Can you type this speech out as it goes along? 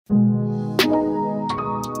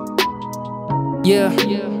Yeah,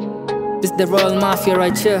 this the Royal Mafia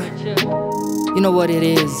right here. You know what it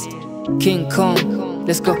is, King Kong.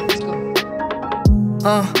 Let's go.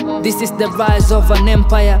 This is the rise of an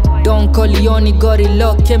empire. Don Corleone got it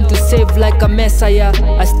locked, came to save like a messiah.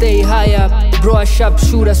 I stay higher, bro a sharp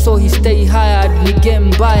shooter so he stay higher. Ni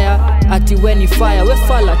game mbaya, ati when he fire we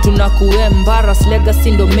falla, tunaku embarrass.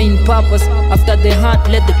 Legacy the main purpose. After the hunt,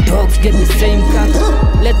 let the dogs get the same cut.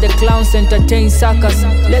 Let the clowns entertain suckers.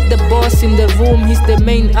 Let the boss in the room, he's the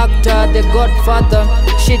main actor, the godfather.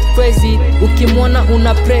 Shit crazy, ukimwona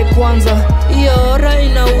una pray kwanza. Iyo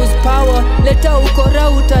raina use power, leta ukora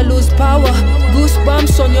uta lose power.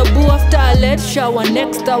 Goosebumps on your boo after a late shower.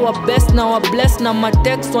 Next our best, now our blessed. Na my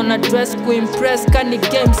text wanna dress kuimpress. Kani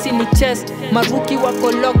game sini chess. Maruki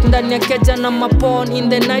wako lock ndani ya keja na mapon in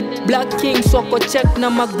the night. Black Kings wako check na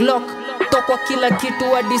maglock. Tokwa kila kitu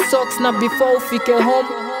hadi socks. Na before ufike home,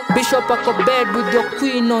 Bishop ako bed with your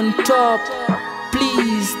queen on top.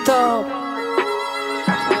 Please stop.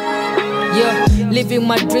 Yeah, living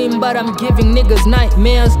my dream but I'm giving niggas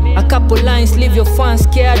nightmares. A couple lines leave your fans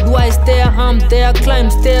scared. Why stare? I'm there. Climb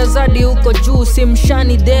stairs hadi uko juu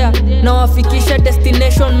simshani there. Na wafikisha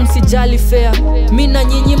destination msijali fair. Mina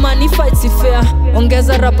nyinyi money fight si fair.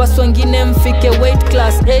 Ongeza rappers wengine mfike weight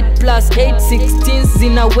class 8+8 16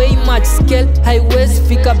 zina way much scale. Highways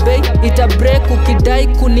fika bay ita break ukidai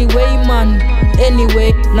kuni way man.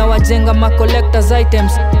 Anyway, na wajenga ma collectors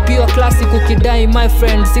items. Pure classic ukidai my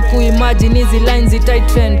friend. Siku imagine hizi lines zitai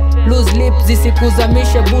trend. Lose lips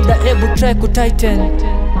zisikuzamishe buda, ebu try kutighten.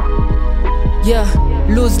 Yeah,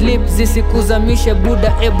 lose lips zisikuzamishe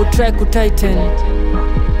buda, ebu try kutighten.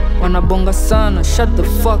 Wanabonga sana, shut the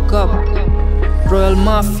fuck up. Royal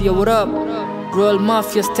Mafia, what up? Royal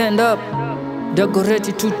Mafia, stand up.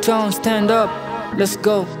 Dagoretti 2 Town, stand up. Let's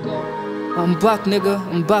go. I'm back nigga,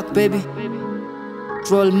 I'm back baby.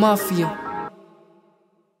 Royal Mafia.